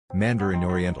Mandarin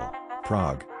Oriental,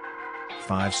 Prague.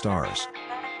 5 stars.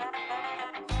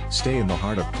 Stay in the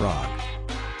heart of Prague.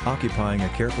 Occupying a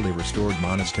carefully restored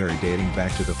monastery dating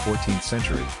back to the 14th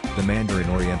century, the Mandarin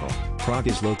Oriental, Prague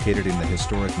is located in the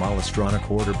historic Mala Strana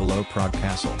quarter below Prague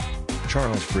Castle.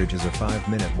 Charles Bridge is a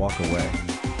 5-minute walk away.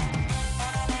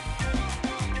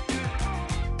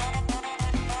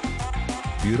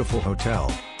 Beautiful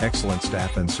hotel, excellent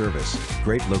staff and service,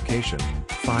 great location,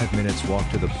 5 minutes walk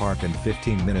to the park and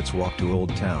 15 minutes walk to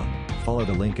Old Town. Follow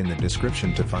the link in the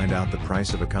description to find out the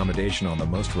price of accommodation on the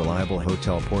most reliable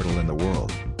hotel portal in the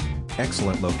world.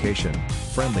 Excellent location,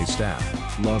 friendly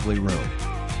staff, lovely room.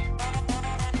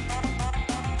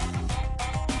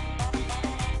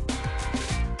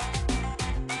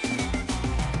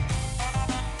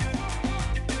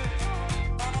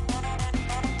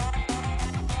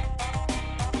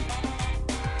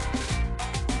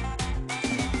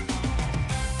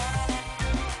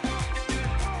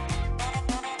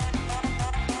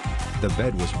 The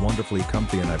bed was wonderfully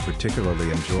comfy and I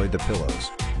particularly enjoyed the pillows.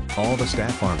 All the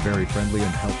staff are very friendly and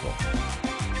helpful.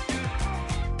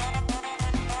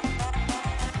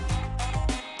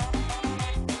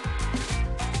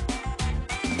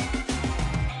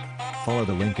 Follow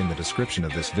the link in the description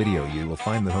of this video. You will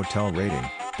find the hotel rating,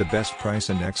 the best price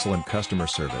and excellent customer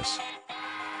service.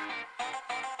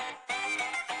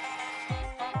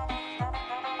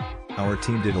 Our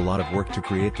team did a lot of work to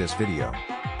create this video.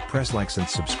 Press likes and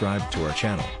subscribe to our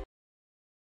channel.